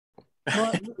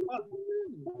My,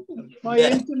 my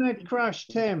internet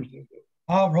crashed, Tim.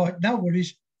 Oh, right, no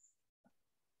worries.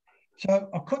 So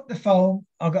I cut the foam.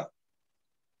 I got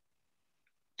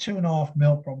 2.5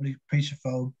 mil, probably, piece of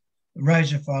foam,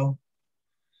 razor foam.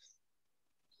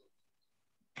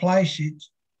 Place it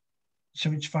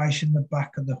so it's facing the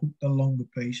back of the hook, the longer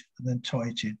piece, and then tie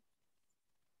it in.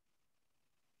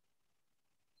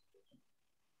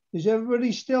 Is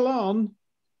everybody still on?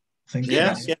 I think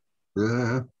Yes, yeah.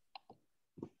 Yeah.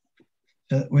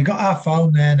 So we got our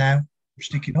foam there now,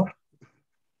 sticking up.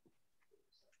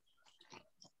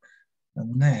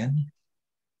 And then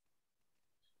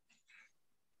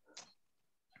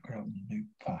grab the new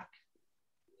pack.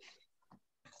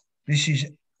 This is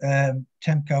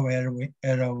Temco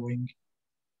Aero Wing,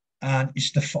 and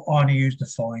it's the I only use the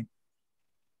fine.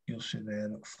 You'll see there,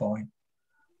 look fine.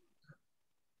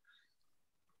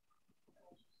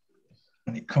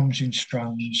 And it comes in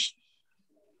strands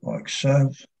like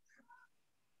so.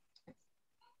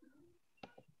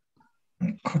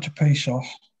 And cut a piece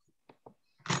off,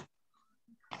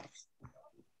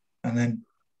 and then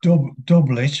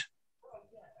double it.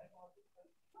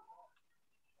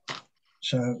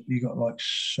 So you got like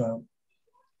so,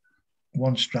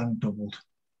 one strand doubled.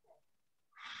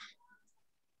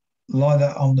 Lie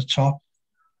that on the top,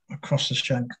 across the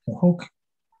shank of the hook,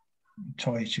 and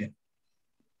tie it in.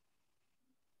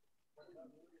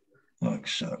 Like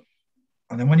so.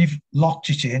 And then when you've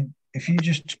locked it in, if you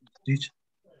just twist it,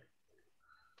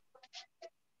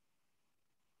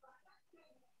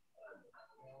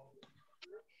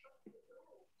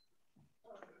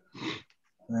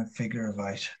 and then figure of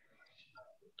 8.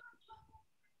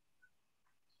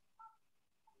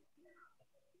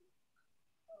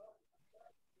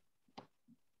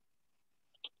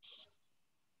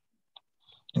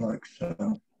 Like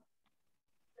so.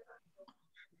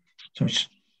 So it's,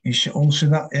 you should also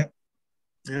that, yeah.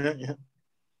 Yeah, yeah.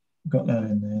 Got that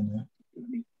in there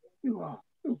now.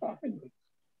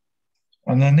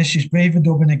 And then this is beaver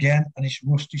dubbing again, and it's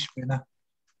rusty spinner.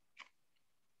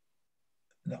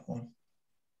 That one.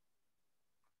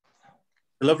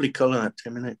 A lovely colour, that,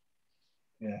 Tim, isn't it?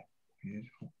 Yeah,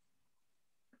 beautiful.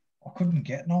 I couldn't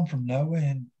get none from nowhere,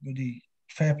 and bloody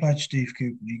fair play to Steve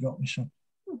Cooper, he got me some.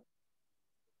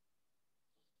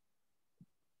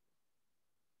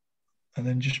 And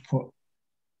then just put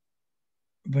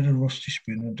a bit of rusty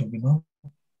spinner dubbing on.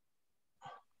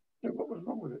 What was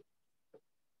wrong with it?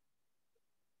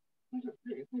 There,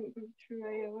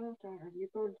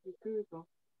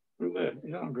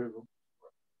 it's on Google.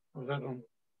 Was that on?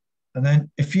 And then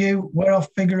if you were off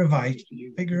figure of 8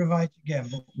 again,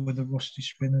 but with a rusty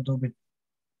spinner dubbing.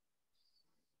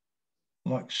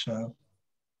 Like so.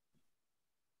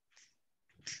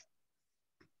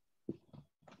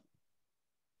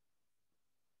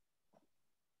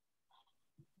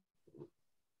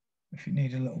 If you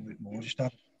need a little bit more, just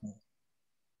add more.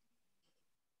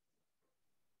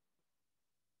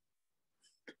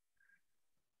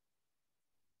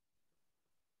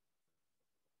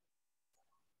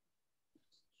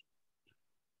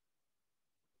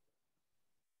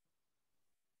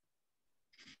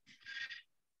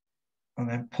 And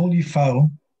then pull your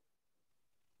foam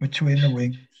between the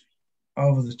wings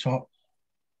over the top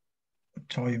and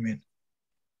tie them in.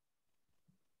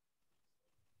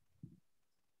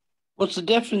 What's the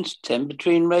difference, Tim,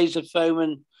 between razor foam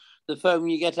and the foam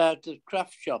you get out of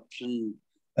craft shops? And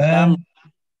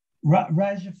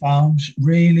razor foam's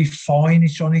really fine.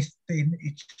 It's only thin.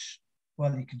 It's,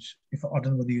 well, you can, if I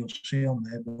don't know whether you'll see on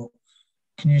there, but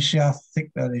can you see how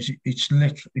thick that is? It's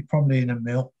literally probably in a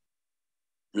mil.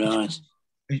 Right.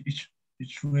 It's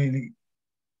really,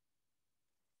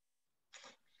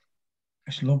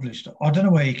 it's lovely stuff. I don't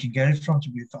know where you can get it from, to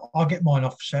be fair. I'll get mine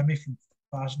off Semi from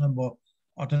Fashion, but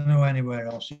I don't know anywhere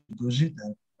else it does it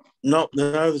then. No,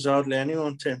 there's hardly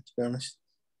anyone, Tim, to be honest.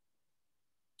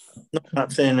 Not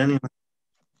that thin, anyway.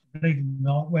 Bleeding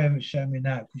nightwear with Semi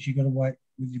now, because you've got to wait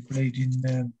with your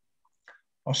bleeding.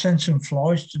 I sent some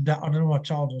flies to, I don't know what I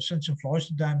told you, I sent some flies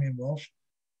to Damien Walsh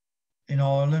in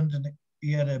Ireland, and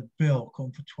he had a bill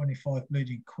come for 25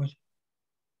 bleeding quid.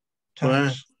 Wow.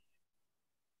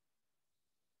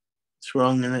 It's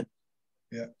wrong, isn't it?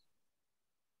 Yeah.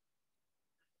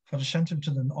 If I'd have sent him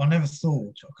to the, I never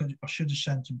thought, I should have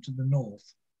sent him to the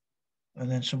north, and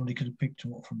then somebody could have picked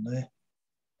him up from there.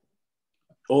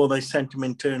 Or they sent him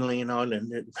internally in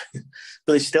Ireland.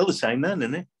 But it's still the same then,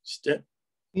 isn't it? Still.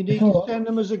 You need to send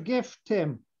them as a gift,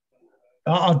 Tim.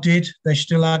 I did. They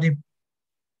still had him.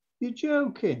 You're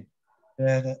joking?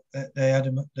 Yeah, they had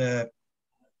him at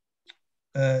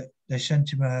the, they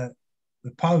sent him the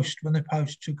post. When the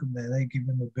post took him there, they gave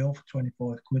him a bill for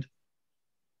 25 quid.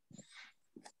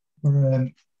 But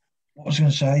what I was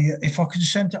going to say, if I could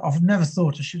send it, I've never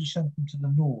thought I should have sent them to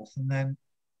the north, and then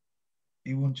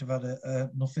he wouldn't have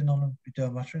had nothing on him. It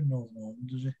don't matter in Northern Ireland,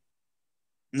 does it?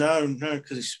 No,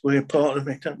 because we're part of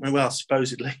it, don't we? Well,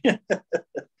 supposedly.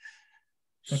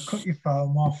 So cut your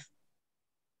foam off,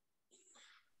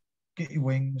 get your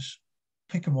wings,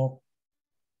 pick them up,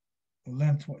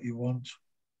 length what you want.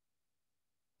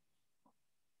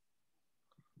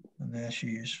 And there she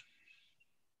is.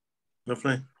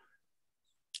 Lovely.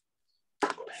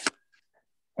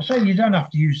 I say you don't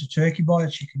have to use the turkey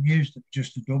bites. You can use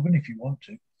just the dubbing if you want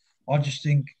to. I just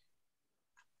think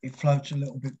it floats a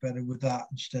little bit better with that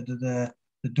instead of the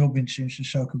dubbing seems to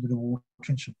soak a bit of water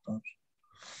in sometimes.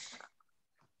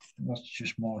 That's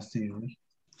just my theory.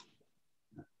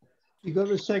 You got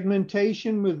the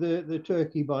segmentation with the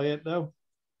turkey by it though.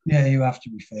 Yeah, you have to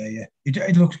be fair. Yeah,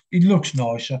 it looks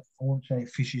nicer. I won't say it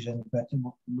fishes any better,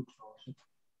 but it looks nicer.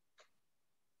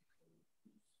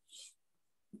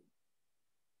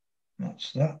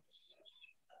 That's that.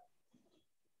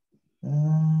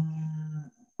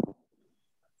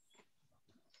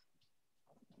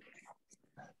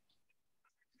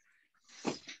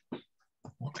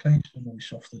 I'll clean some of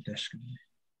this off the desk.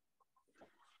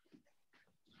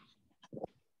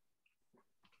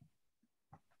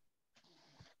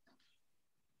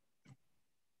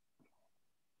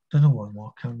 Don't know why my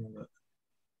camera works.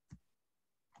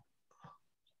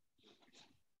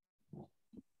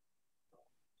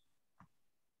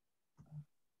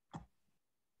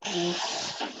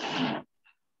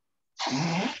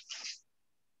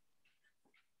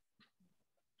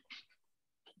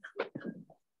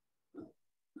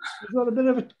 You've got a bit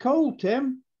of a cold,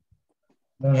 Tim.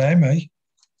 No, they me.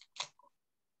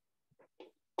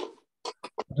 I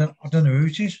don't know who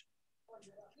it is.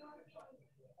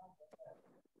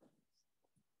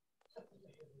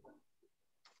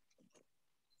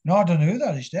 No, I don't know who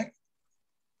that is, Dick.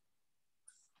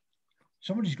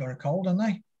 Somebody's got a cold, haven't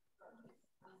they?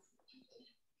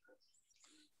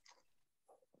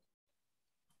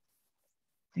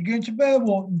 You going to bear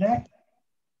walking, Dick?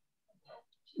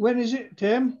 When is it,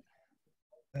 Tim?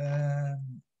 Oh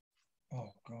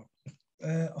God,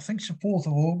 I think it's the 4th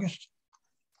of August.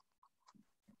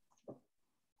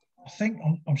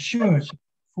 I'm sure it's the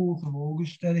 4th of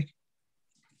August, Derek.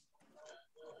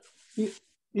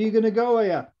 Are you going to go, are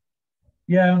you?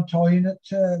 Yeah, I'm tying it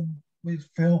with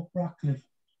Phil Ratcliffe.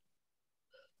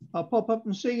 I'll pop up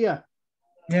and see you.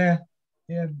 Yeah,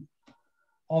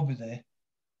 I'll be there.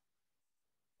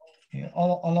 Yeah, I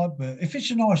like Bert. If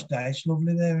it's a nice day, it's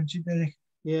lovely there, isn't it, Derek?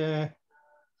 Yeah.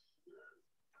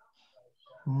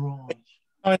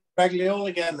 Right. Ragley all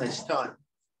again this time.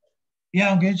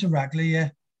 Yeah, I'm going to Ragley,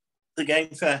 yeah. The game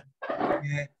fair.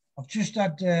 Yeah. I've just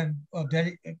had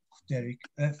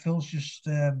Phil's just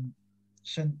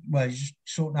he's just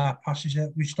sorting out passes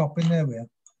out. We stop in there, we are.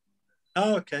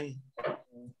 Oh, okay.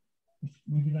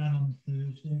 We go down on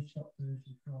Thursday, stop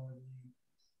Thursday, Friday.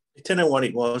 I don't know what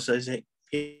it was, is it?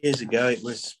 Years ago, it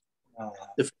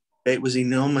was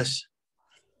enormous.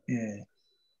 Yeah.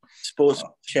 Sports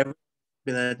show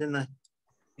be there, didn't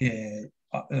they? Yeah.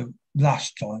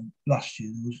 Last year, there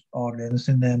was hardly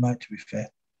anything there, mate, to be fair.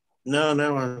 No,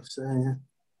 I was saying.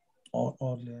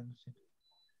 Hardly anything.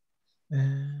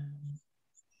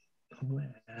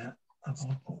 Where have I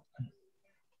put them?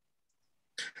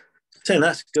 So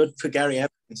that's good for Gary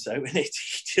Evans, though, isn't it?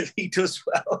 He does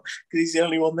well because he's the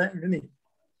only one there, isn't he?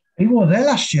 He was there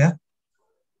last year.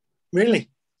 Really?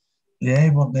 Yeah, he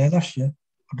wasn't there last year.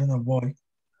 I don't know why.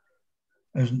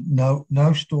 There's no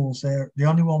stalls there. The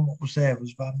only one that was there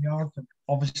was Vineyard.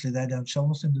 Obviously, they don't sell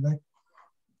nothing, do they?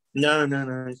 No.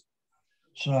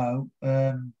 So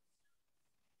then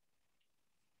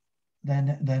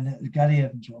Gary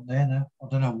Evans wasn't there now. I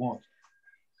don't know why.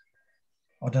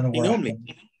 I don't know what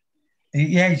happened.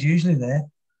 He's usually there.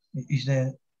 He's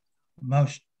there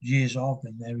most years I've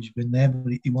been there. He's been there,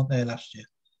 but he wasn't there last year.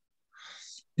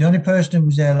 The only person who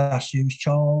was there last year was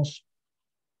Charles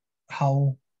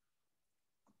Howell,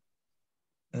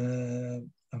 and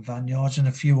Vineyards and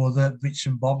a few other bits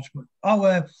and bobs. But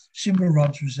Simba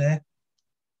Rods was there.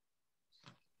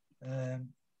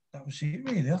 That was it,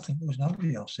 really. I think there was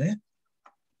nobody else there.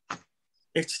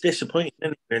 It's disappointing,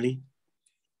 isn't it, really?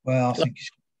 Well, I think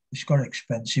it's got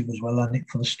expensive as well, hasn't it,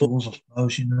 for the stores, I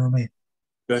suppose, you know what I mean?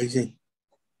 Crazy.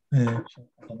 Yeah, so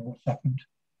I don't know what's happened.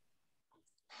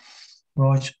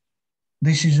 Right.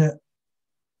 This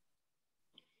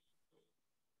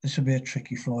will be a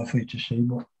tricky fly for you to see,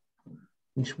 but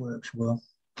this works well.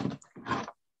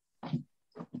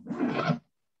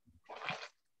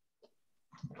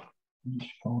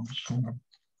 Just find some.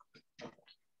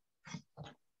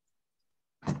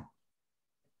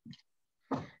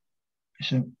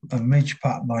 It's a Midge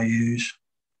pattern I use.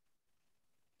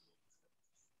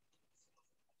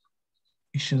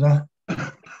 You see that?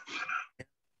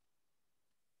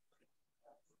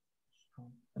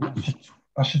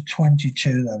 That's a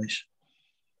 22, that is.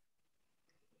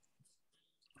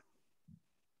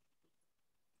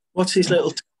 What's his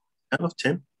little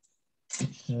Tim?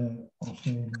 It's, I'll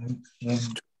say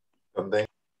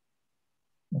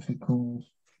what's it called?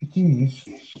 It is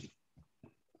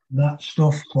that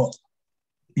stuff, but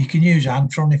you can use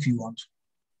Antron if you want.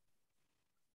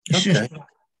 It's Okay. just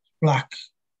black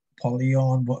poly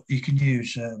yarn, but you can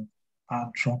use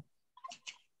Antron.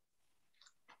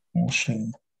 Also,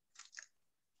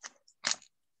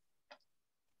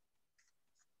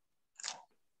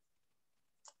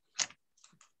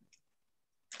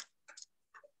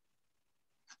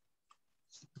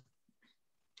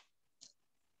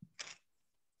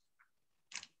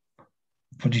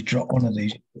 but he dropped one of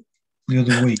these the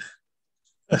other week.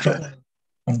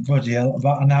 And bloody hell,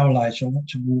 about an hour later, I went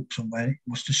to walk somewhere. It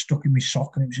must have stuck in my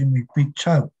sock and it was in my big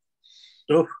toe.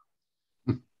 Oh.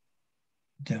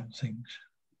 Damn things.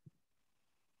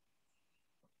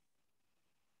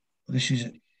 This is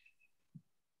it.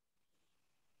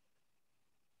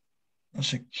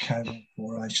 That's a cable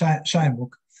for right. Same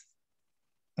book.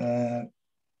 Find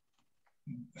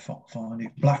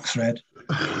it. Black thread.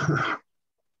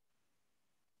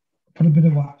 Put a bit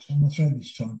of wax on the thread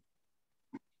this time.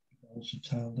 Also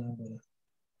tail down better.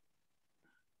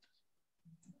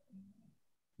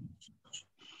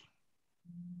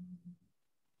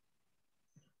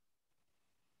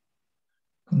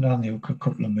 Come down the hook a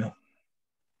couple of mil.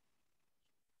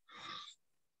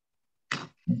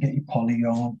 And get your poly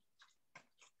on.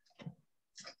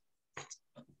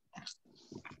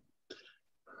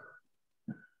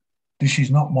 This is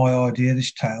not my idea,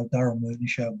 this tail. Darren Mooney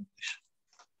showed me this.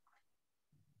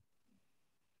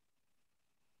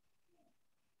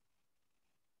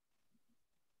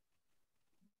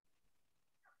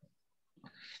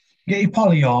 Get your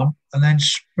poly on and then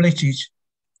split it.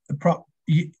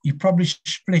 You probably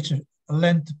split a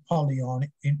length of poly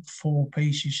on in 4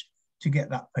 pieces to get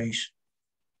that piece.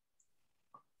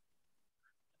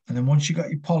 And then once you got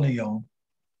your poly on,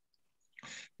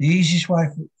 the easiest way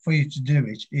for you to do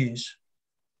it is,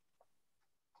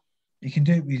 you can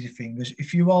do it with your fingers.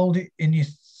 If you hold it in your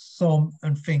thumb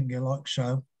and finger like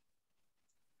so,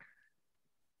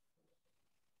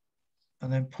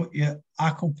 and then put your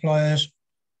ackle pliers,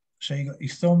 so you got your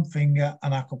thumb, finger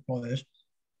and ackle pliers,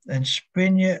 then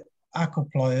spin your ackle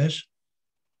pliers,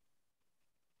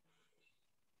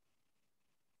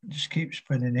 just keep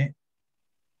spinning it.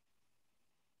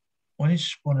 When it's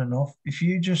spun enough, if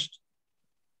you just,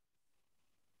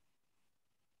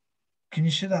 can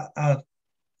you see that?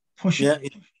 Push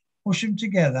them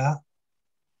together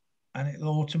and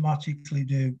it'll automatically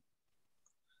do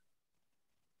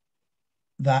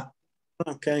that.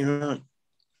 Okay, right.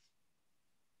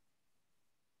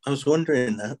 I was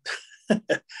wondering that.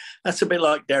 That's a bit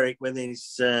like Derek with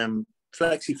his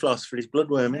flexi floss for his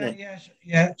bloodworm, isn't it?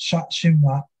 Yeah, sim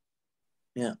that.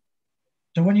 Yeah.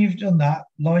 So when you've done that,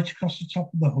 light across the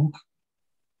top of the hook,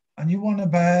 and you want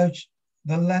about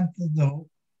the length of the hook,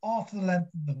 half the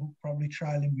length of the hook, probably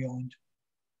trailing behind.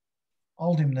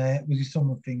 Hold him there with your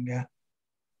thumb and finger.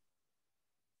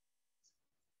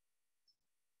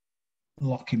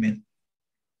 Lock him in.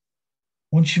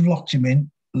 Once you've locked him in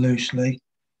loosely,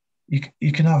 you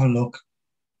can have a look,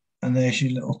 and there's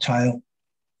your little tail.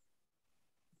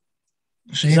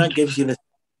 See, that gives you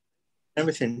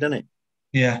everything, doesn't it?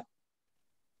 Yeah.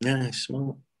 Yeah,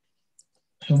 smart.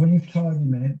 So when you've tied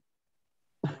him in,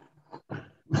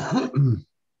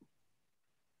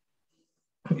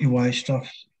 put your waist off.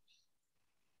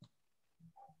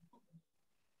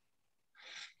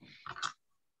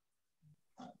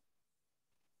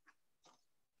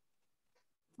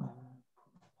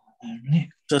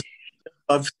 Just,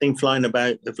 I've seen flying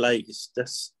about of late.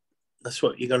 That's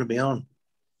what you got to be on.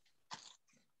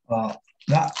 Well,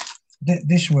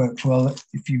 this works well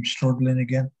if you're struggling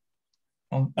again.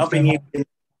 I've been using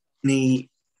the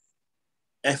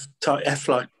F type,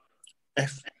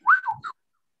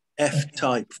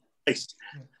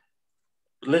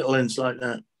 little ones like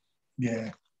that.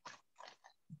 Yeah.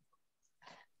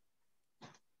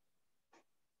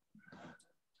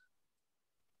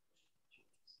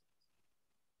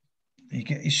 You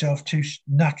get yourself 2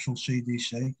 natural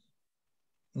CDC,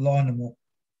 line them up.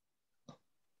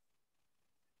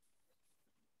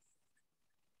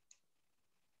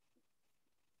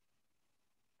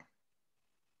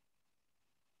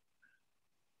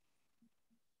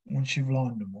 Once you've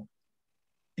lined them up,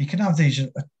 you can have these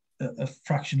a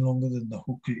fraction longer than the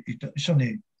hook. It's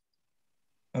only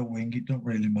a wing, it doesn't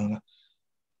really matter.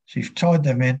 So you've tied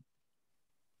them in.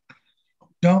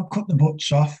 Don't cut the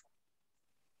butts off.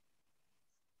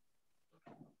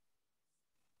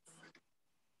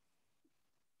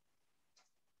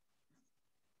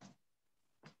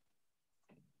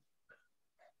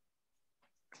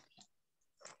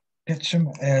 Get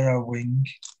some arrow wing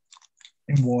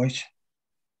in white.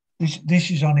 This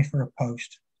is only for a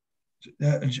post,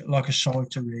 like a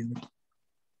sighter really.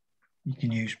 You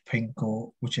can use pink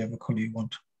or whichever colour you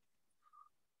want.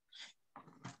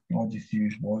 I'll just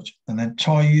use white. And then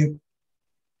tie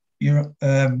your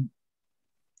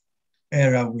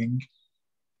arrow wing.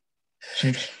 So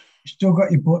you've still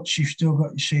got your butts, you've still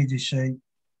got your CDC.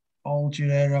 Hold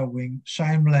your arrow wing,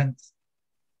 same length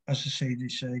as the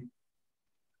CDC.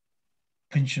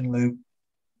 Pinch and loop,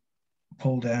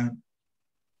 pull down.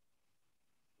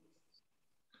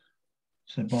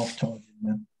 So they're both tied in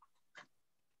then.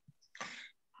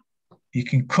 You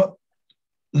can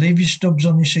leave your stubs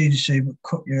on your CDC, but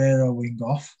cut your arrow wing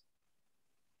off.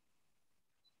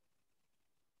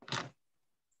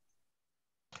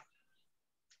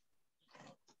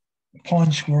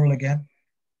 Pine squirrel again.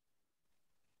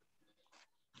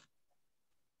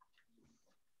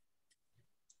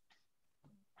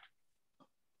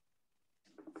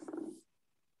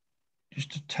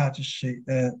 Just attach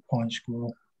a pine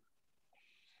squirrel.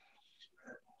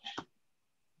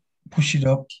 Push it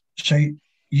up. So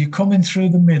you're coming through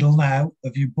the middle now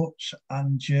of your butts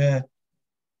and your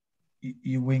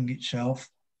wing itself.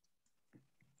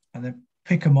 And then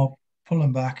pick them up, pull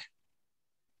them back.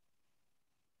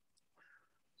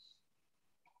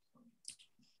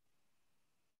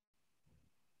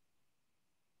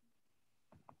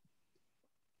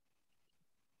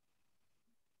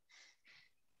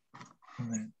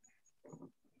 And then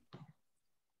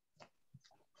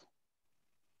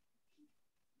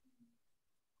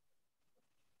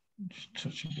just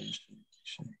touch a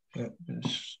bit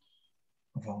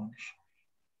of varnish.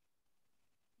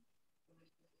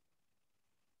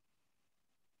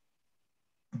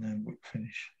 And then whip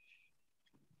finish.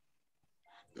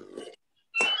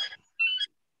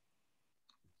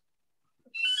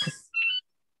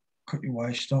 Cut your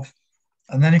waist off.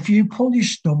 And then if you pull your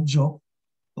stubs up,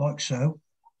 like so,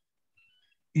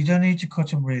 you don't need to cut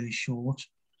them really short.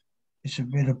 It's a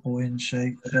bit of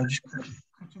buoyancy. So just cut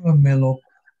them a mill up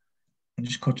and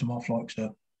just cut them off like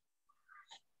so.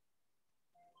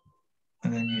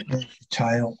 And then there's your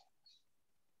tail.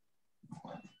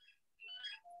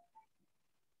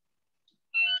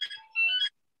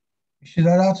 You see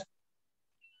that out?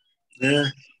 Yeah.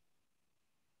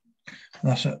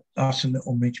 That's a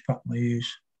little Midge pattern I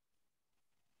use.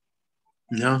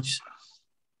 Nice.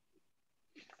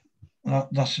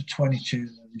 That's a 22.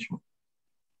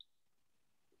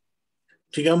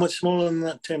 Do you go much smaller than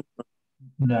that, Tim?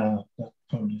 No, that's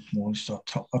probably the smallest. I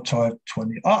tied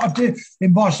 20. I did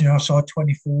in Bosnia. I tied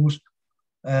 24s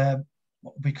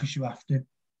because you have to.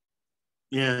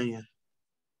 Yeah.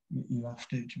 You have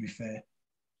to be fair.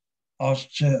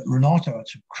 Renato had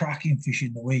some cracking fish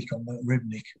in the week on the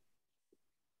Ribnick.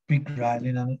 Big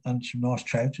grayling and some nice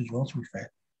trout as well, to be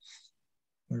fair.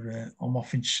 I'm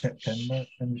off in September,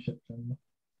 end of September.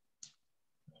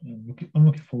 I'm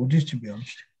looking forward to it, to be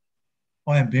honest.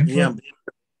 I haven't been for a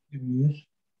few years.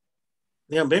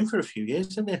 You haven't been for a few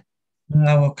years, have you?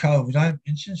 No, well, COVID. I haven't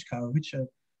been since COVID, so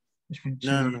it's been 2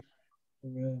 years.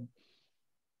 No.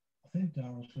 I think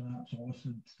Daryl's gone out to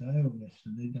Iceland today or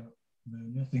yesterday.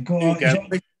 I think.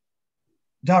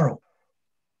 Daryl?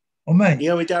 Or me?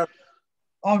 Yeah, with Daryl.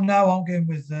 Oh, no, I'm going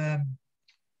with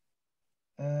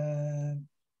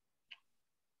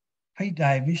Pete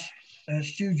Davis,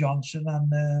 Stu Johnson,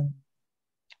 and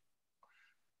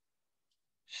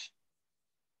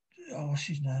what's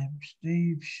his name?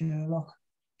 Steve Sherlock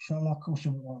or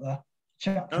something like that.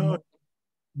 Chap from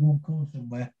one corner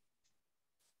somewhere.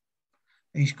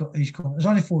 He's coming. There's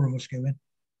only 4 of us going.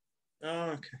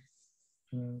 Oh, okay.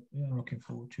 So yeah, I'm looking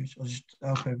forward to it. I just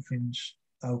hope everything's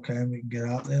okay and we can get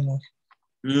out there.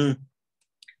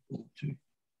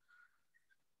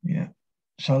 Yeah.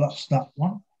 So that's that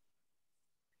one.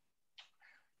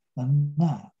 And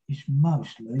that is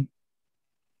mostly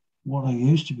what I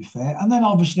use, to be fair. And then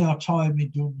obviously I tie my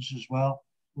duns as well,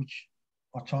 which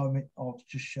I'll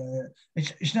just show you.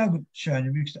 It's no good showing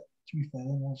you because, to be fair,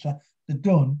 also the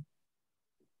dun,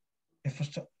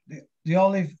 the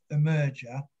olive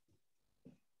emerger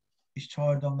is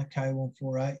tied on the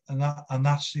K148, and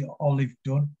that's the olive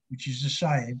dun, which is the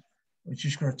same. It's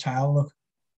just got a tail look.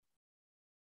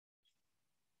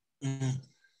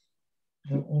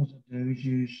 So all I do is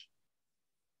use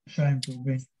the same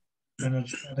dubbing, and I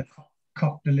just add a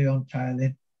cock the Leon tail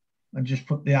in, and just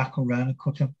put the hackle round and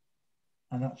cut them.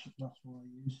 And that's what I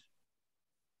use.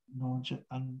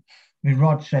 And my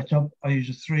rod setup, I use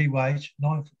a 3-weight,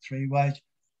 9-foot 3-weight.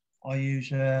 I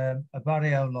use a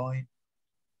Barrio line.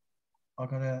 I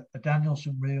got a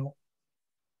Danielson reel.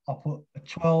 I put a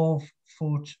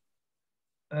 12-foot.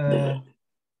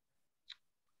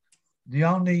 The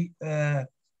only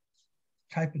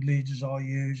tapered leaders I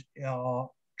use are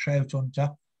Trout Hunter.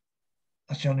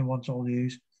 That's the only ones I'll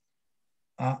use.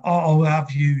 I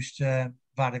have used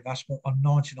Varivas, but on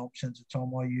 99% of the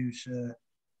time I use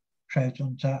Trout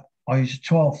Hunter. I use a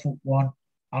 12-foot one,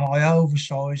 and I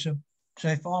oversize them.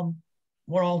 So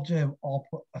what I'll do, I'll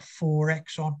put a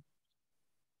 4X on,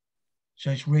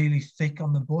 so it's really thick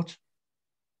on the butt.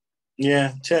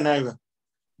 Yeah, turn over.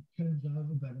 It turns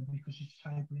over better because it's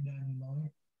tapering down the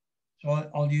line. So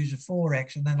I'll use a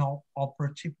 4X, and then I'll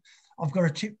put a tip. I've got a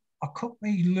tip. I cut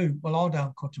my loop. Well, I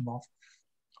don't cut them off.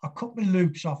 I cut my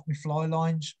loops off my fly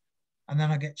lines, and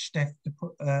then I get Steph to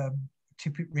put a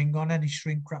tippet ring on. Any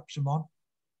shrink wraps them on.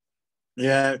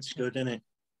 Yeah, it's good, isn't it?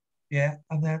 Yeah,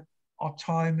 and then I'll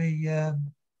tie my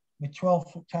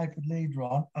 12-foot tapered leader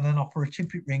on, and then I'll put a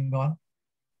tippet ring on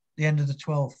the end of the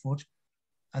 12-foot,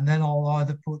 and then I'll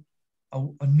either put a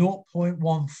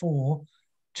 0.14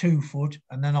 2-foot,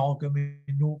 and then I'll go with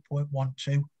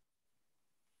 0.12.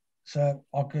 So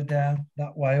I'll go down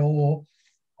that way, or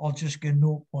I'll just go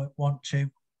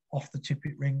 0.12 off the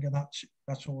tippet ring, and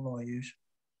that's all I use.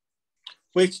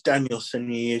 Which Danielson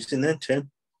are you using then,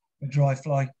 Tim? The dry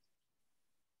fly.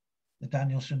 The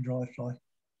Danielson dry fly.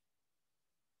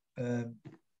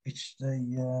 It's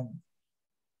the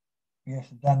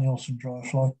Danielson dry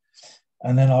fly.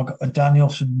 And then I've got a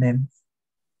Danielson nymph,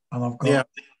 and I've got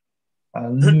a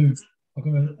loop. I've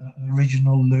got an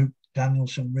original loop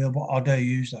Danielson reel, but I don't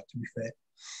use that, to be fair.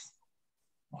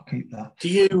 I'll keep that. Do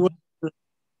you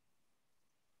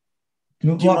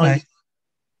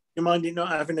mind it not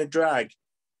having a drag?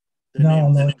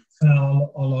 No,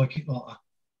 I like it like that.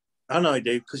 I know I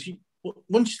do, because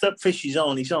once that fish is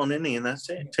on, he's on, isn't he? And that's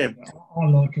it, Tim. I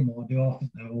like them. I do. I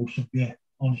think they're awesome. Yeah,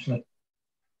 honestly.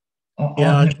 I've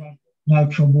never had no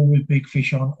trouble with big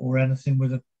fish on or anything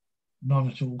with them. None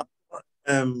at all.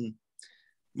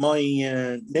 My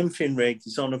nymphing rig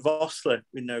is on a Vossler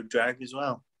with no drag as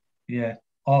well. Yeah,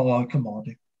 I like them. I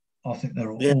do. I think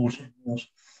they're awesome.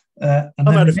 I've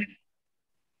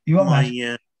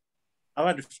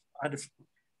had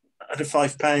a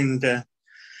 £5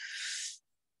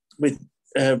 with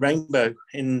rainbow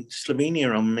in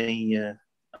Slovenia on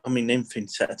my nymphing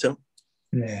setup.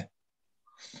 Yeah,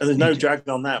 and there's no drag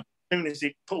on that. As soon as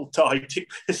it pulled tight, it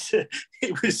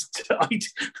was tight.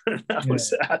 That was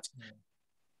sad.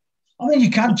 I mean,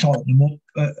 you can tighten them up,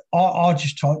 but I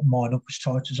just tighten mine up as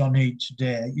tight as I need to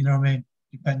dare. You know what I mean?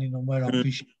 Depending on where I'm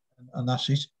fishing, and that's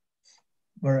it.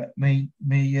 Where my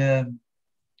nymphing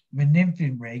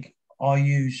rig, I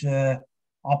use I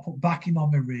put backing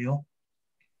on my reel,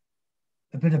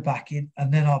 a bit of backing,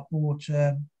 and then I bought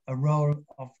a roll.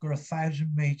 I've got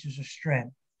 1,000 meters of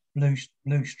strand, blue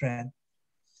strand,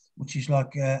 which is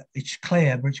like it's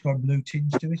clear, but it's got a blue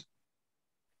tinge to it.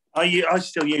 I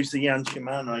still use the Jan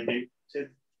Shimano, I do too.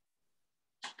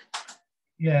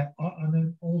 Yeah, and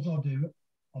then all I do,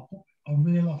 I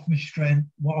reel off my strand,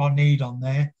 what I need on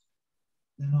there.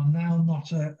 Then I'll now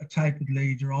knot a tapered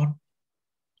leader on,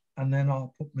 and then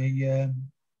I'll put my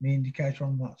indicator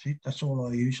on. That's it. That's all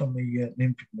I use on my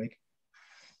nymphing rig.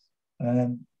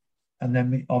 And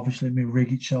then obviously my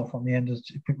rig itself on the end of the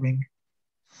tippet ring.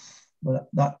 But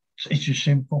it's just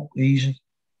simple, easy.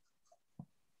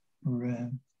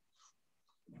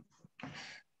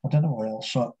 I don't know what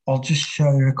else. I'll just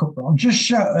show you a couple. I'm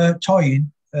just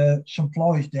tying some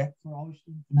flies deck for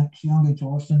Iceland next year. I'm going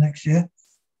to Iceland next year.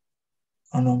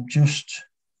 And I'm just,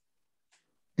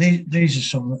 these are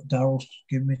some that Daryl's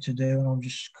given me to do, and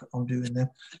I'm doing them.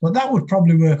 But that would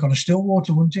probably work on a still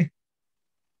water, wouldn't it?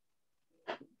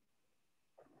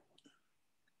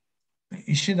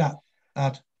 You see that,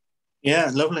 Ad? Yeah,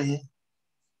 lovely.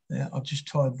 Yeah, I've just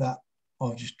tied that.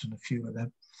 I've just done a few of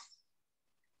them.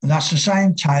 And that's the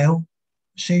same tail,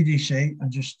 CDC,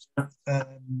 and just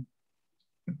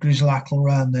grizzle hackle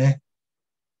around there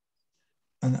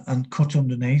and cut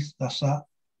underneath. That's that.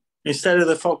 Instead of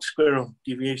the fox squirrel,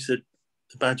 you've used the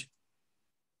badger.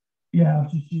 Yeah,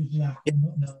 I've just used the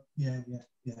hackle. No, yeah.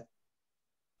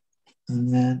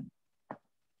 And then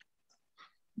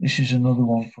this is another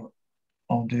one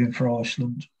I'm doing for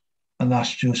Iceland, and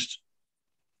that's just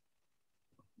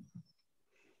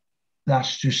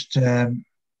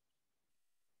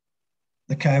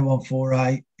the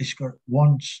K148. It's got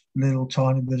one little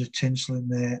tiny bit of tinsel in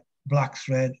there, black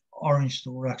thread, orange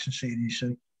thorax, and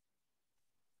CDC.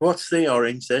 What's the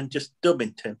orange then? Just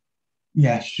Dubbington.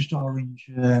 Yeah, it's just orange.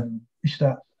 It's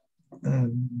that.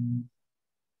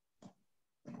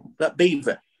 That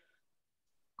beaver.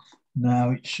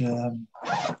 No, it's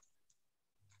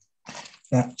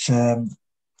that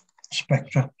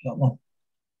Spectra. That one.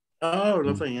 Oh,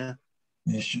 lovely, yeah.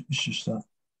 Yeah, it's just that.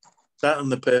 That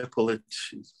and the purple.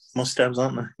 It's must-haves,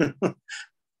 aren't they?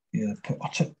 Yeah,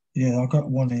 yeah, I got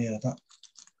one here. That.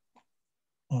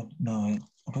 Oh no,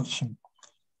 I got some.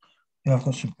 Yeah, I've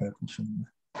got some purple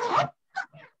somewhere.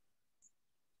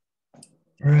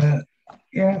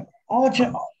 Yeah, all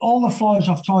the flies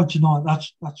I've tried tonight.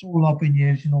 That's all I've been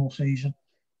using all season.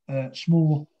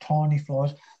 Small, tiny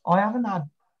flies. I haven't had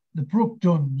the Brook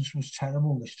Duns was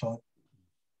terrible this time.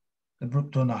 The Brook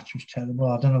Dun hatch was terrible.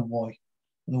 I don't know why.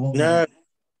 No,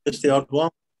 just the odd one.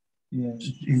 Yeah,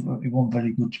 it wasn't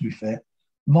very good to be fair.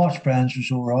 March Browns was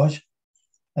all right.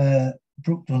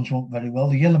 Brook Duns weren't very well.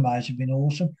 The Yellow Mays have been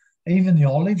awesome. Even the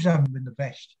Olives haven't been the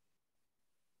best.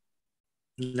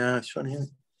 No, it's funny, isn't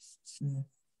it? Yeah,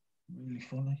 really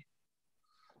funny.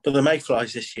 But the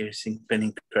mayflies this year has been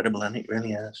incredible, and it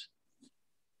really has.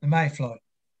 The mayfly.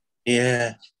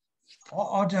 Yeah.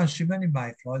 I don't see many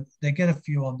mayfly. They get a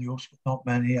few on the hooks, but not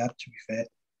many. To be fair,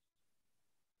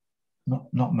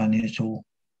 not many at all.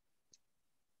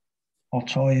 I'll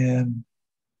try.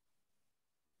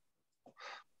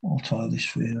 I'll try this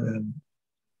for you.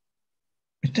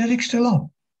 Is Derek still on,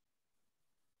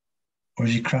 or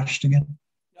has he crashed again?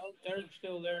 No, Derek's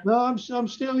still there. No, I'm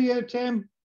still here, Tim.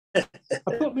 I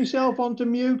put myself onto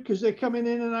mute because they're coming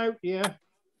in and out here.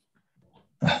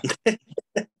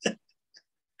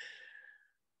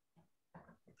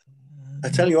 I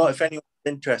tell you what, if anyone's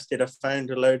interested, I found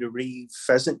a load of reeve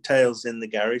pheasant tails in the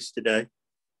garage today.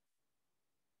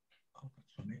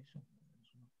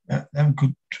 Them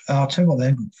good. I'll tell you what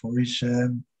they're good for is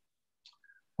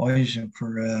I use them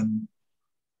for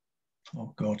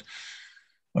oh god,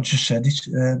 I just said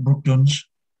it. Brook Duns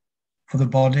for the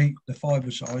body, the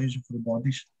fibres. I use them for the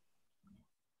bodies.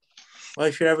 Well,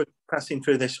 if you're ever passing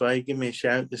through this way, give me a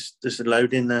shout. There's a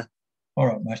load in there. All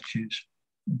right, mate. Cheers.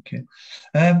 Okay.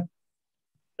 They're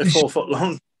 4 foot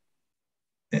long.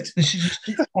 This is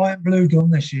a iron blue gun.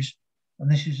 This is,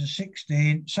 and this is a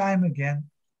 16. Same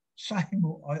again. Same.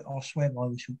 I'll swear by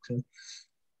this hook too.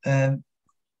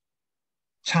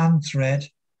 Tan thread,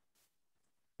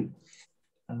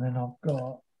 and then I've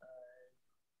got.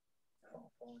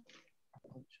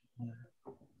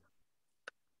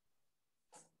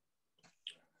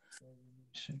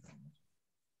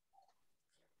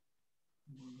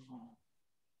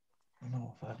 I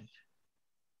know I've had it.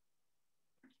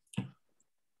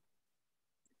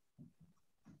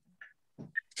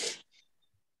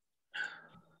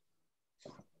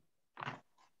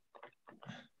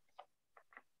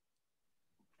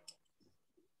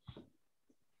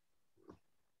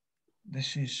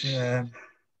 This is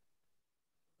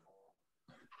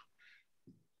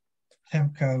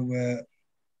Temco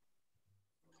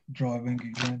dry wing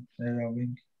again, aero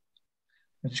wing.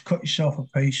 Just cut yourself a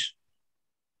piece,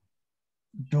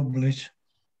 double it.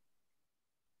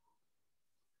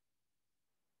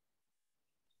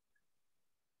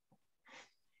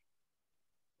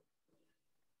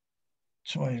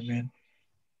 Tie him in.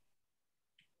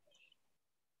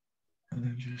 And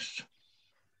then just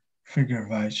figure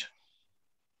of 8.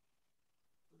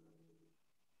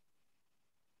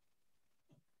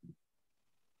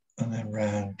 And then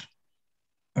round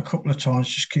a couple of times,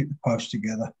 just keep the post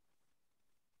together.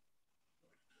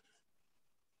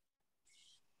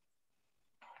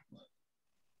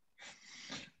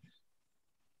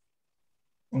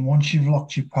 And once you've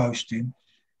locked your post in,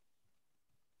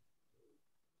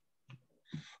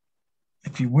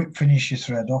 if you finish your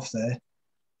thread off there,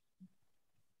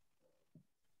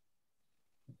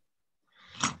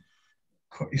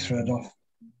 cut your thread off.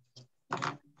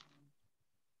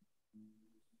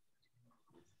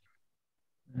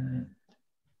 I'll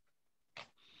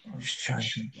just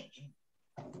change it.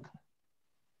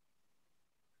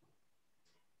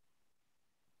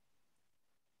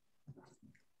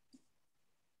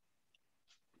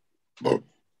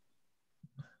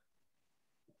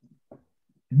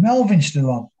 Is Melvin still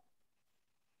on?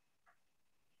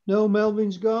 No,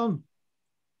 Melvin's gone.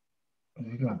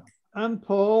 Where's he gone? And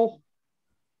Paul.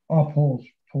 Oh,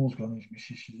 Paul's gone. His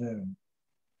missus is there.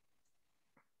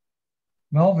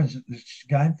 Melvin's at the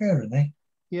game fair, isn't he?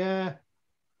 Yeah.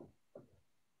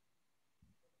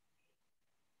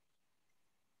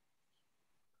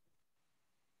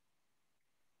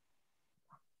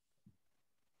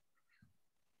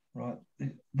 Right.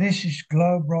 This is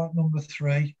Globe Right number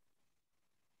 3.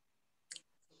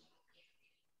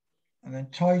 and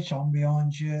then tie it on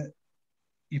behind your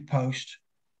post.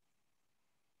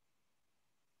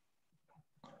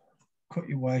 Cut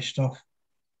your waist off,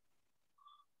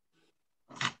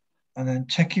 and then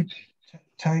take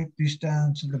this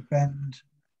down to the bend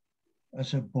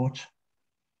as a butt.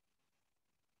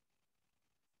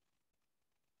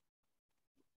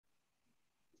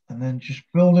 And then just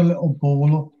build a little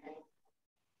ball up.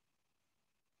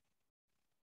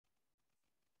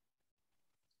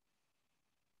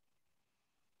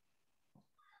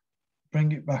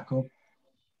 Bring it back up.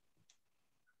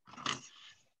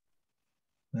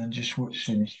 And then just what's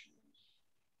finished.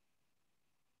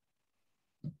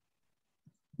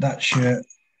 That's your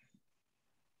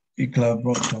globe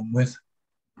right done with.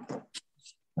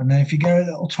 And then if you get a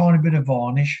little tiny bit of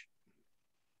varnish,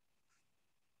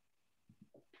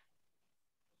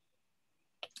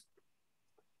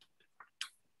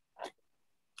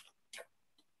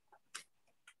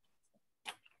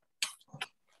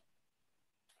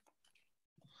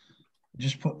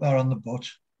 just put that on the butt.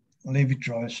 I'll leave it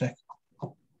dry a sec.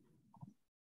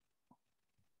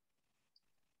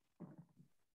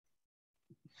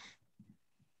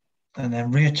 And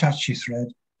then reattach your thread.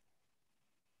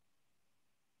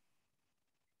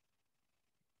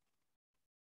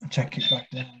 And take it back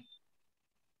down.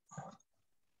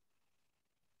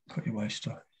 Cut your waist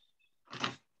off.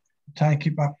 Take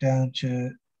it back down to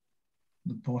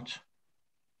the butt,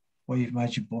 where you've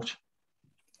made your butt.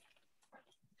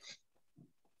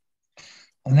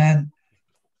 And then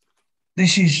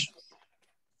this is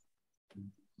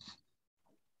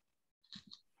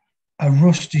a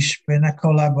rusty spinner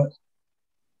colour, but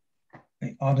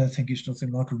I don't think it's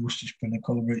nothing like a rusty spinner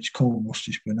colour, but it's called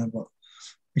rusty spinner, but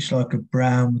it's like a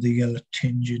brown with a yellow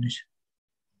tinge in it.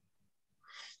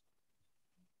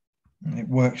 And it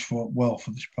works well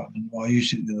for this pattern. I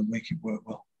used it the other week, it worked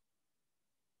well.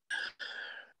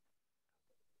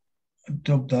 I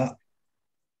dub that.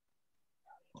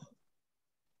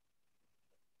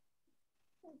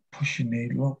 Push your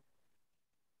needle up.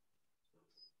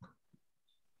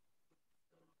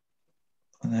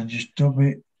 And then just dub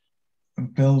it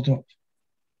and build up.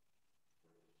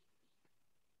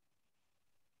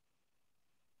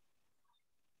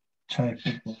 Tape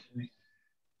it body.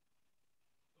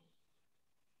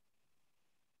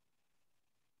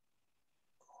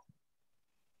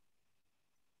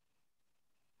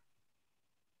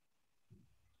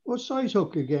 What size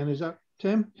hook again is that,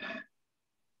 Tim?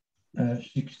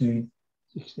 16.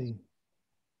 16.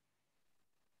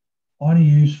 I only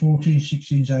use 14,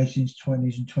 16s, 18s,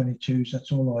 20s, and 22s.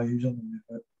 That's all I use on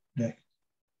the deck.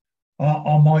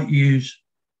 I might use,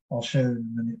 I'll show you in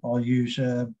a minute. I'll use,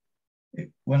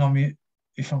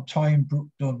 if I'm tying Brook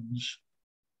Duns,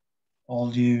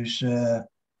 I'll use the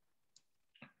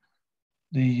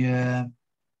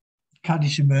Caddy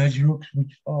Submerger hooks,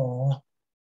 which are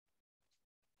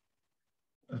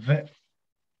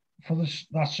for this.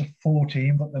 That's a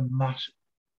 14, but they're massive.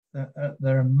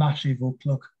 They're a massive hook.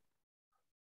 Look,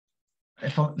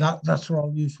 that's what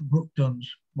I'll use for Brook Duns.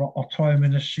 I'll tie them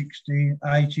in a 16,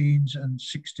 18s, and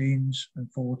 16s and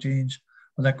 14s,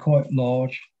 but they're quite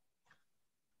large.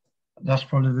 That's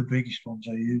probably the biggest ones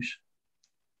I use.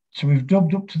 So we've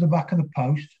dubbed up to the back of the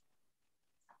post.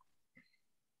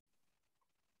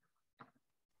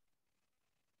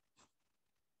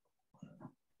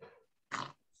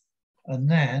 And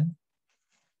then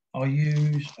I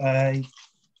use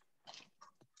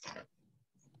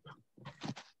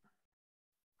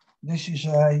this is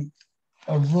a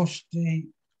rusty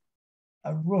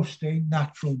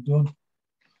natural dun,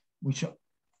 which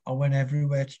I went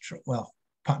everywhere to try. Well,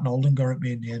 Pat Nolan got at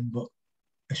me in the end, but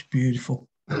it's beautiful.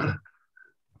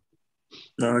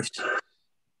 Nice.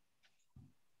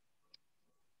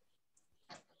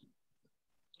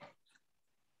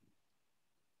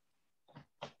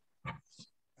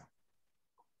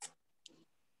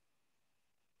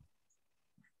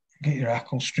 Get your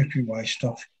hackle, strip your waist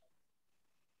off.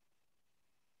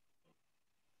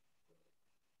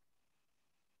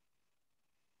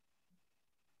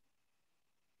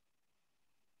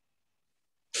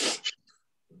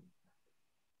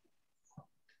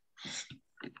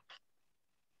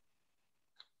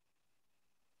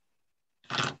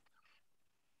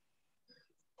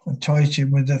 And tie it in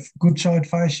with the good side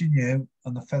facing you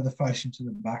and the feather facing to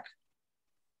the back.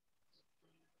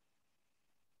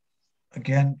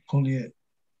 Again, pull your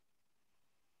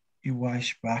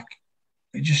waist back.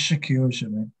 It just secures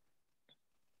them in.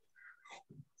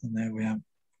 And there we have.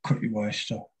 Cut your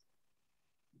waist off.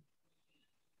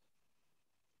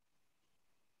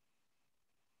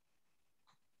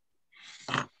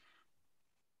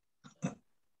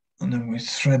 And then we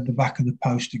thread the back of the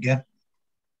post again.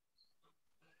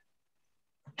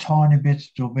 tiny bit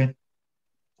of dubbing.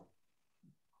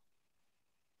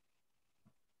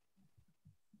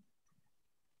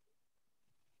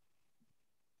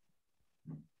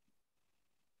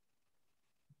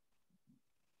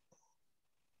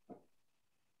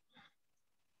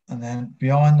 And then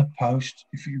behind the post,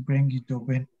 if you bring your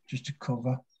dubbing just to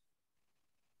cover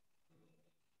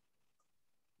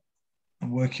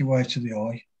and work your way to the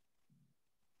eye.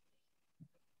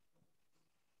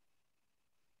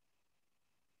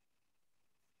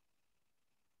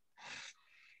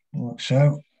 Like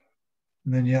so.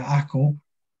 And then your hackle,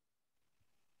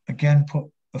 again,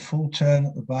 put a full turn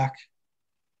at the back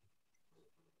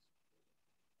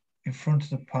in front of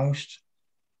the post.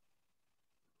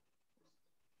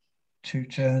 2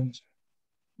 turns,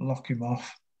 lock him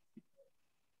off.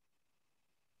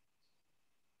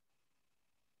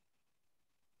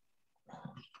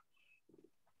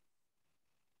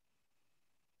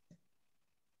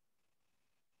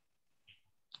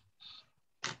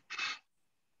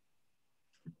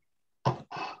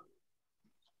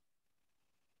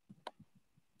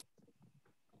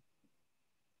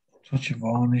 Touch of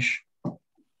varnish.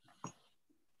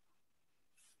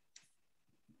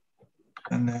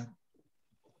 And then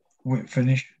whip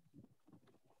finish.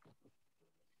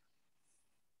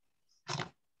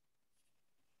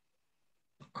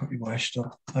 Cut your waist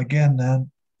up. Again then,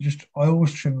 I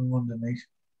always trim them underneath.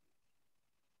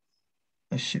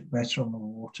 They sit better on the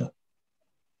water.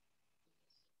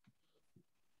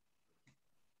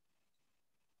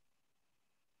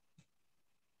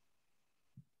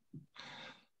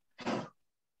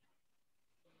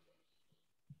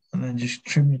 And then just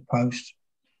trim your post.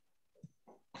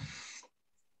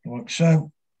 Like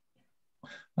so.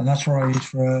 And that's what I use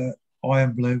for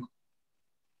iron blue.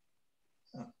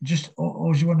 Just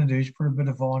all you want to do is put a bit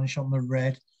of varnish on the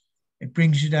red. It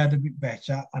brings it out a bit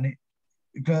better, and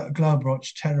glow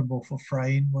bright's terrible for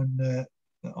fraying when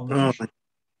on the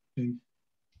fish.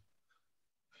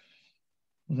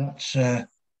 That's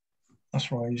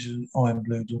why I use an iron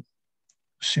blue dub.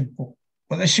 Simple,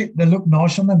 but they look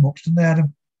nice on their mucks, don't they,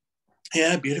 Adam?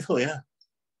 Yeah, beautiful. Yeah,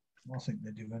 I think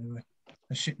they do anyway.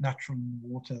 They sit natural in the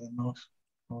water. They're nice.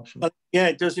 Well, yeah,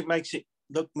 it does. It makes it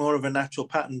look more of a natural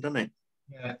pattern, doesn't it?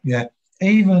 Yeah, yeah.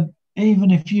 Even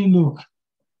if you look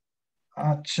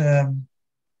at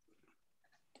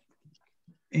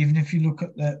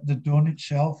the dun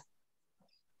itself,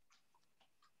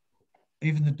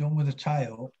 even the dun with the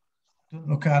tail doesn't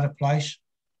look out of place.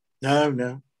 No,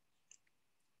 no.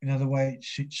 You know the way it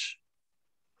sits.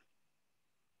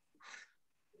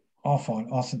 I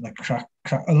think they crack.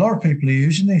 A lot of people are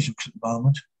using these hooks at the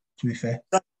moment, to be fair.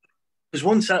 Because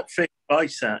once that fish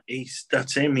bites that,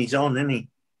 that's him. He's on, isn't he?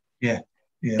 Yeah,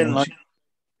 yeah.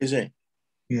 Is it?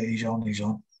 Yeah, he's on.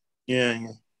 Yeah,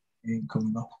 yeah. He ain't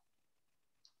coming off.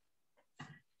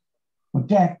 But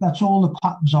Deck, that's all the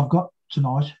patterns I've got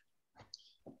tonight.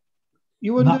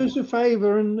 You would do us a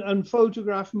favour and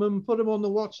photograph them and put them on the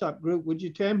WhatsApp group, would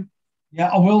you, Tim? Yeah,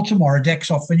 I will tomorrow, Deck.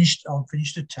 So I'm finished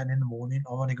at 10 in the morning.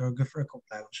 I've only got to go for a couple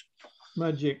of hours.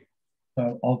 Magic.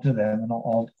 So I'll do them, and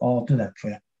I'll do that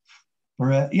for you.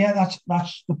 But yeah,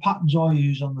 that's the patterns I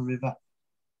use on the river.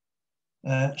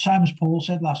 Same as Paul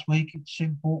said last week, it's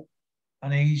simple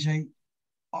and easy.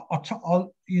 You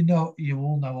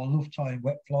all know I love tying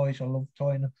wet flies. I love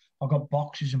tying them. I've got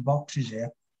boxes and boxes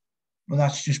here, but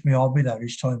that's just my hobby. That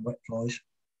is tying wet flies.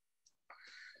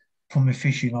 For my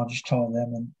fishing, I just tie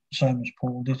them, and same as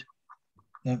Paul did.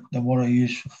 Then what I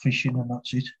use for fishing, and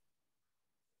that's it.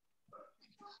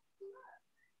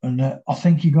 And I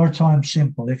think you got to tie them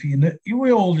simple. If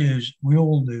we all lose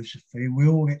a feed. We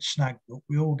all get snagged up.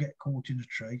 We all get caught in a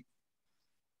tree.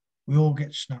 We all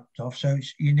get snapped off. So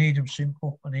you need them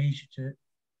simple and easy to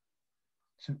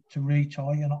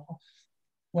retie. And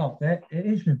it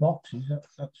is my boxes.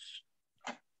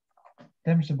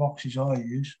 Them's the boxes I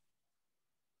use.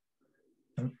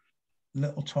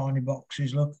 Little tiny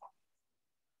boxes, look,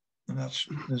 and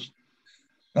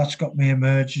that's got me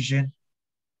emerges in.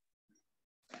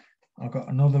 I've got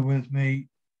another with me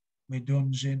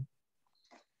duns in,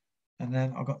 and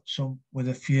then I've got some with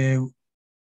a few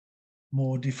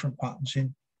more different patterns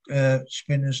in,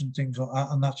 spinners and things like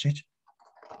that, and that's it.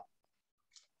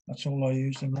 That's all I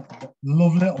use. Them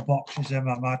lovely little boxes. Them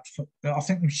I think they're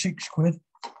 £6.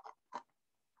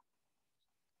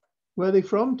 Where are they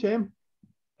from, Tim?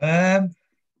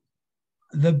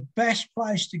 The best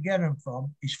place to get them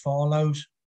from is Farlow's.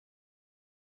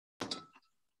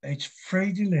 It's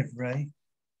free delivery,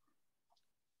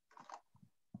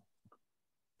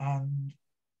 and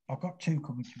I've got 2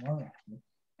 coming tomorrow. Actually,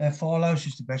 Farlow's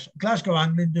is the best. Glasgow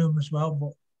Angling do them as well,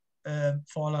 but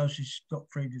Farlow's has got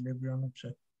free delivery on them.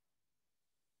 So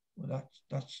But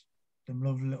that's them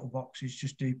lovely little boxes,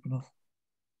 just deep enough.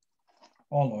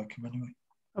 I like them anyway.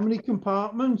 How many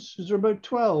compartments? Is there about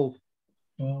 12?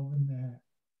 12 in there.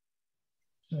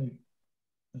 So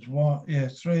there's one, yeah,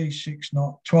 3, 6,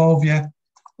 not 12, yeah.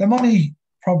 They're only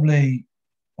probably,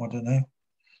 I don't know,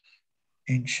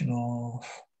 inch and a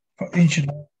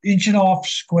half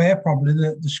square, probably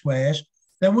the squares.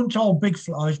 They wouldn't all big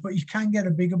flies, but you can get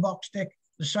a bigger box stick.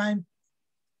 The same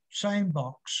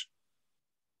box,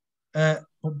 but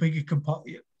bigger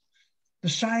compartment. The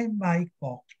same make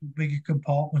box, but bigger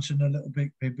compartments and a little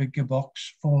bit bigger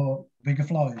box for bigger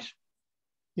flies.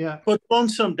 Yeah. But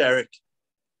want some, Derek?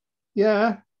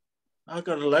 Yeah. I've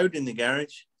got a load in the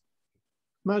garage.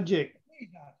 Magic.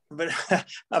 But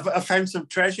I've found some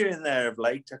treasure in there of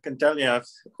late. I can tell you. I have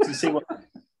to see what.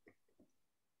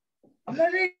 How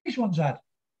many these ones had?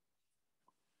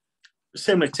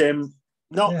 Similar, Tim.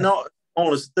 Not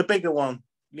all as the bigger one.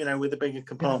 You know, with a bigger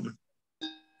compartment.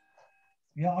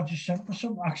 Yeah, I just sent for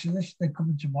some. Actually, they're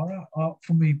coming tomorrow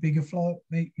for me bigger fly.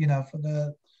 Me, for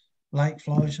the lake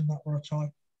flies and that were a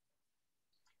type.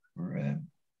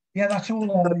 Yeah, that's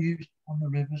all I use on the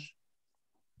rivers.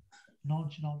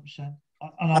 99%,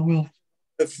 and I will.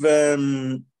 Of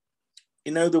the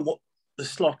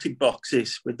slotted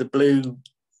boxes with the blue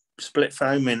split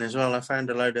foam in as well. I found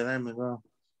a load of them as well.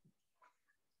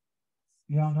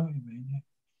 Yeah, I know what you mean. Yeah.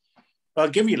 I'll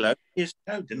give you a load. Yes,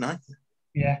 didn't I?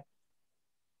 Yeah.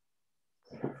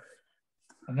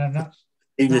 And then that's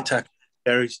Detatched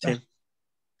berries, Tim.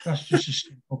 That's just a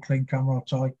simple clean camera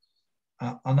tie.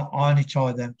 And I only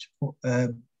tie them to put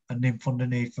a nymph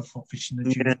underneath for fishing the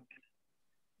tube. Yeah.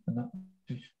 And that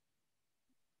just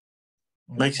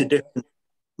makes a difference.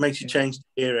 Makes you change the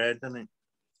gear head, doesn't it?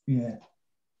 Yeah.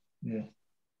 Yeah.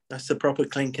 That's the proper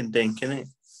clink and dink, isn't it?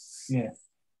 Yeah.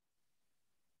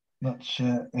 That's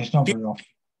it's not very often.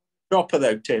 Dropper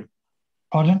though, Tim.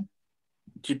 Pardon?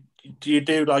 Do you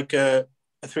do like a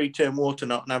 3-turn water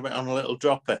knot and have it on a little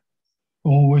dropper?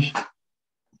 Always.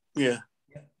 Yeah.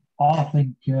 I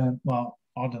think, well,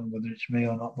 I don't know whether it's me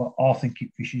or not, but I think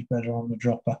it fishes better on the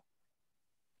dropper.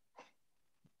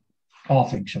 I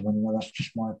think so, anyway. That's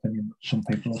just my opinion. Some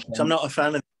people are saying. So I'm not a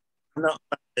fan of. I'm not.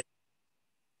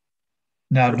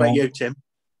 No, what about you, Tim?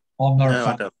 I'm not a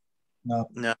fan. I don't.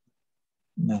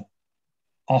 No.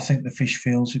 I think the fish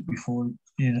feels it before.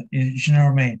 You know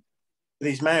what I mean? With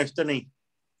his mouth, doesn't he?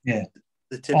 Yeah.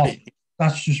 The tippy.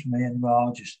 That's just me, anyway.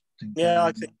 I just think. Yeah,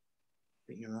 I think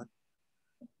you're right.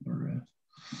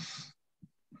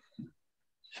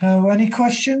 So, any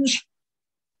questions?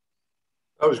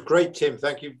 That was great, Tim.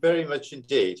 Thank you very much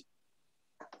indeed.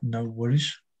 No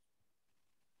worries.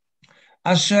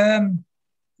 Where's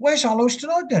Hollows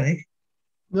tonight, Derek?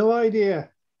 No idea.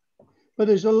 But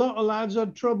there's a lot of lads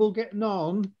had trouble getting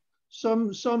on.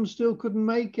 Some still couldn't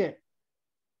make it.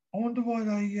 I wonder why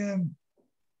they.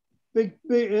 Big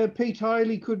Pete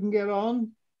Hiley couldn't get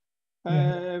on.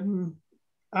 Yeah.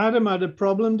 Adam had a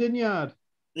problem, didn't you, Ad?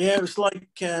 Yeah, it was like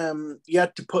you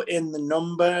had to put in the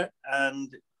number,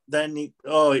 and then it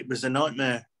was a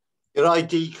nightmare. Your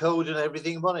ID code and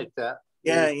everything on it, that?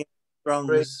 Yeah, wrong.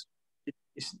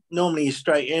 It's normally you're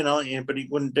straight in, aren't you? But he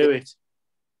wouldn't do it.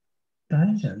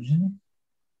 Strange, isn't it?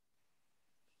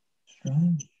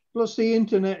 Strange. Plus the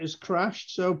internet has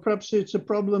crashed, so perhaps it's a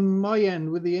problem on my end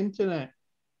with the internet.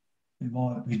 It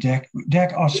might be Deck.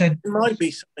 I said it might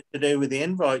be something to do with the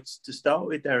invites to start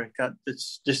with, Derek.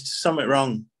 It's just something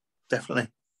wrong, definitely.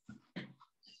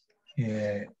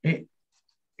 Yeah, it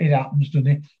happens, doesn't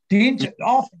it?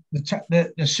 I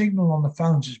think the signal on the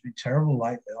phones has been terrible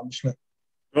lately, honestly.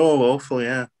 Oh, awful,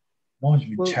 yeah. Mine's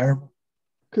been terrible.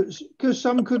 Because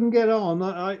some couldn't get on.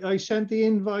 I sent the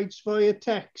invites via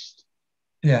text.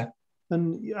 Yeah.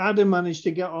 And Adam managed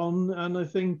to get on, and I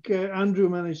think Andrew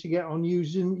managed to get on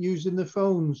using the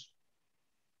phones.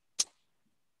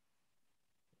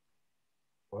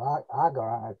 Well, I got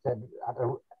on. I said, I had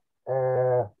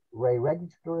to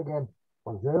re-register again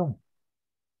for Zoom.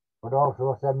 But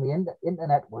also said my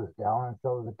internet was down, and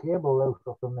so the cable loose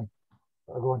or something.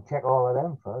 I'll go and check all of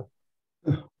them first.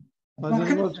 I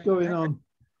don't know what's going on.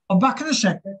 I'm back in a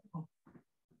second.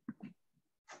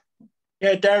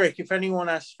 Yeah, Derek, if anyone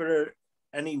asks for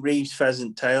any Reeves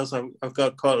pheasant tails, I've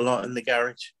got quite a lot in the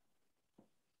garage.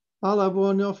 I'll have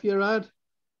one off your ad.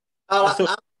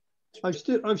 I've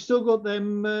still got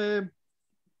them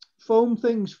foam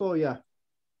things for you.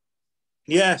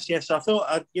 Yes. I thought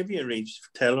I'd give you a Reeves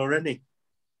tail already.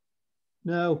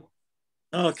 No.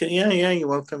 Oh, okay. Yeah. You're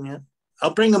welcome. Yeah,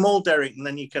 I'll bring them all, Derek, and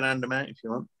then you can hand them out if you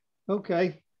want.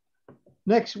 Okay.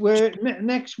 Next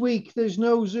week there's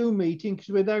no Zoom meeting because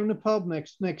we're down the pub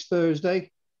next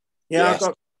Thursday. Yeah, yes.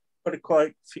 Got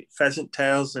quite pheasant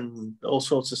tails and all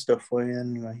sorts of stuff for you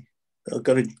anyway. I've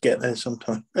got to get there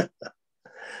sometime.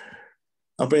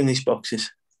 I'll bring these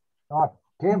boxes. Oh,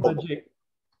 Tim.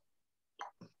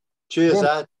 Cheers, Tim.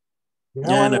 Ad. You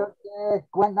know Yeah,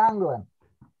 what went angling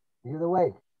the other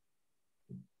week?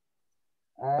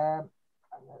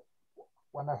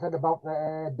 When I said about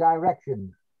the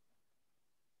directions.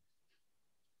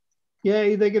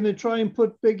 Yeah, they're going to try and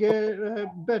put bigger,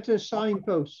 better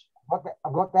signposts.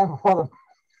 I've got them for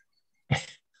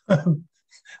them.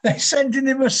 They're sending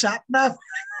him a sat nav.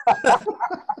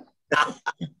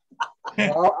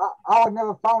 Well, I would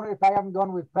never found it if I hadn't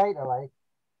gone with Peter, like.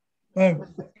 Well,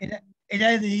 it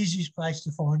ain't the easiest place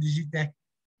to find, is it, Dick?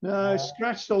 No,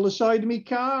 scratched all the side of my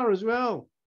car as well.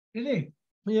 Did he?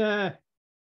 Yeah.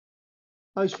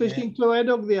 I was fishing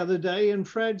Cloedog the other day, and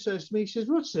Fred says to me, he says,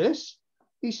 "What's this?"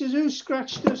 He says, "Who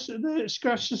scratched the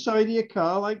side of your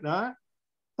car like that?"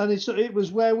 And it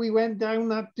was where we went down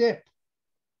that dip.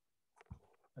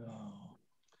 Oh.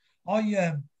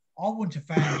 I wouldn't have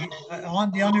found it.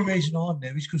 The only reason I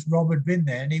knew is because Rob had been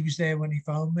there, and he was there when he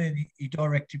phoned me, and he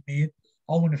directed me in.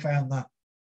 I wouldn't have found that.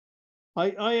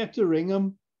 I had to ring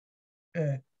him.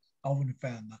 I wouldn't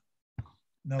have found that.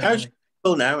 No. How's your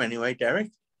ankle now, anyway,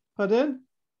 Derek? Pardon?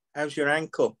 How's your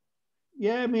ankle?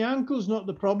 Yeah, my ankle's not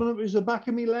the problem. It was the back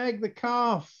of my leg, the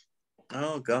calf.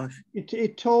 Oh gosh.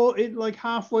 It tore it like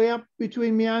halfway up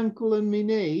between my ankle and my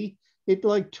knee. It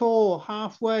like tore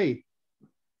halfway.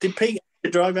 Did Pete have to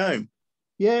drive home?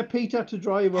 Yeah, Pete had to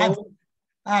drive home.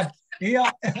 The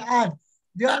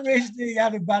only reason he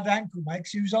had a bad ankle, mate,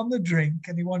 because he was on the drink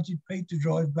and he wanted Pete to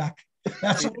drive back.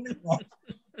 That's all it was.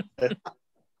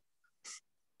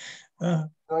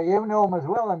 So you know him as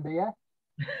well, then, do you?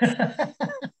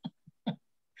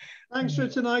 Thanks for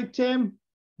tonight, Tim.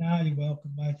 No, you're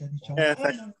welcome, mate. Anytime. Yeah,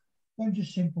 They're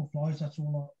just simple flies. That's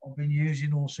all I've been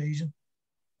using all season.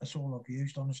 That's all I've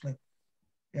used, honestly.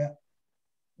 Yeah.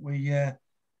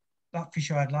 That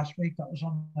fish I had last week, that was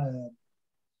on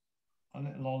a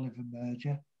little olive and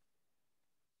merger.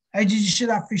 Hey, did you see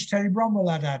that fish Terry Bromwell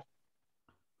had?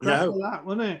 No. That,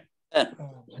 wasn't it?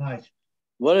 Oh, nice.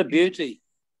 What a beauty.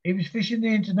 He was fishing the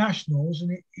internationals,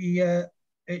 and he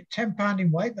 10 pound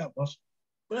in weight, that was.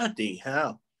 Bloody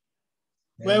hell.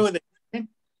 Yeah. Where were they?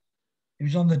 He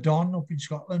was on the Don up in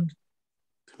Scotland.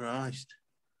 Christ.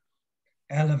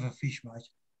 Hell of a fish, mate.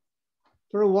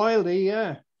 For a wildie,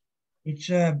 yeah. It's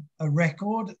a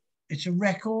record. It's a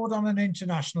record on an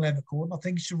international ever caught. I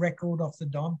think it's a record off the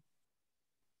Don.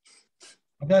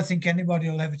 I don't think anybody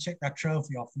will ever check that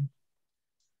trophy off him.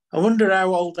 I wonder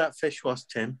how old that fish was,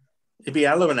 Tim. He'd be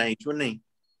hell of an age, wouldn't he?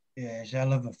 Yeah, it's a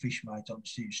hell of a fish, mate.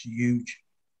 Honestly, it's huge.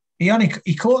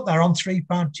 He caught that on 3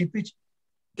 pound tippet.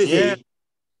 Did Yeah. he?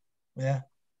 Yeah.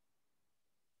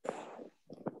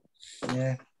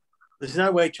 Yeah. There's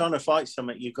no way trying to fight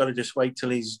something. You've got to just wait till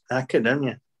he's knackered, don't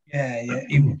you? Yeah.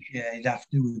 He'd have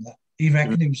to with that. He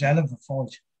reckoned it was a hell of a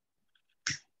fight.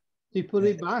 Did he put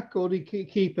it back or did he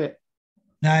keep it?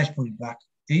 No, he's put it back.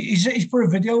 He's put a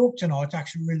video up tonight,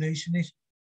 actually releasing it.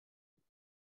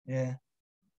 Yeah.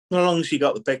 As long as you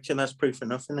got the picture, that's proof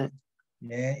enough, isn't it?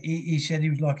 Yeah, he said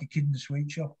he was like a kid in the sweet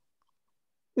shop.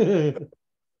 He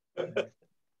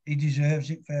deserves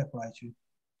it, fair play to him.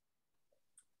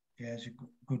 Yeah, it's a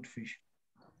good fish.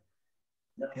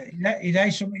 Yeah, it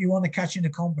ain't something you want to catch in a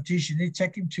competition. It'd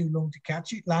take him too long to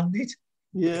catch it, land it.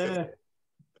 Yeah.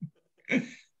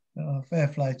 Oh, fair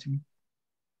play to him.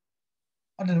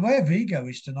 I don't know where Vigo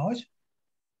is tonight.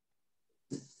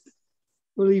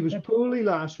 Well, he was poorly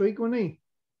last week, wasn't he?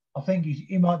 I think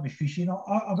he might be fishing.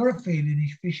 I got a feeling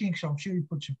he's fishing, so I'm sure he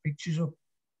put some pictures up.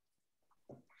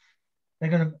 They're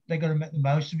gonna make the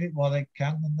most of it while they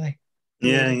can, aren't they?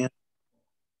 Yeah.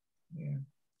 Yeah.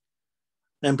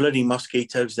 Them bloody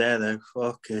mosquitoes there, though.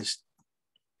 Fuck us.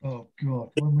 Oh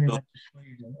God! When we went to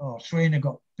Sweden, Sweden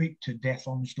got beat to death.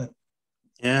 Honestly.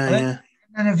 Yeah.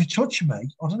 They never touched me.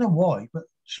 I don't know why, but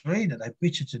Sweden, they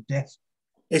beat you to death.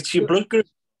 It's your blood group.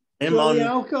 It's all the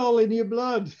alcohol in your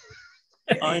blood.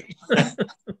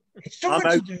 It's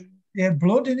something to do. Yeah,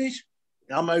 blood in it.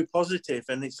 I'm O positive,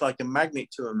 and it's like a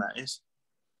magnet to them, that is.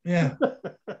 Yeah.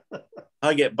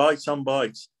 I get bites on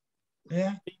bites.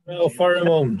 Yeah. Well,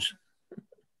 pheromones.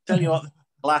 Tell you what,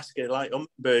 Alaska, like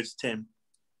hummingbirds, Tim.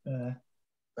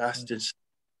 Bastards.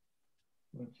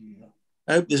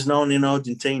 I hope there's no one in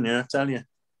Argentina, I tell you.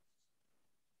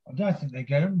 I don't think they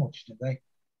get them much, do they?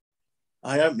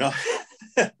 I hope not.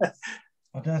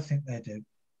 I don't think they do.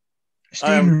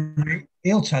 Stevie Reed,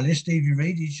 he'll tell you, Stevie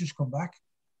Reed, he's just come back.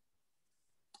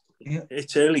 Yeah.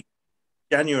 It's early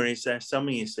January, it's their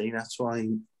summer, you see. That's why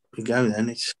we go then.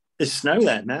 It's snow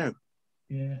there now.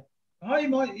 Yeah. Oh, he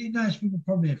knows it's been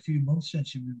probably a few months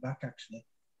since he's been back, actually.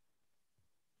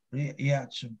 He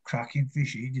had some cracking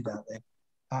fish he did out there.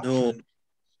 Absolutely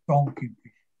stonking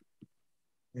fish.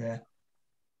 Yeah.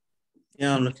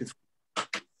 Yeah, I'm looking for.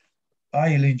 Oh,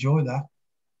 you'll enjoy that.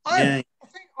 Yeah.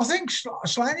 I think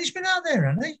Slaney's been out there,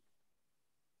 hasn't he?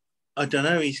 I don't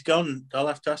know. He's gone. I'll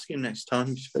have to ask him next time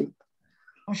you speak.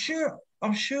 I'm sure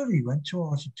he went to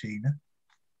Argentina.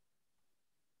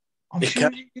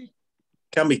 It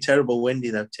can be terrible windy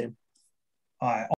though, Tim. All right.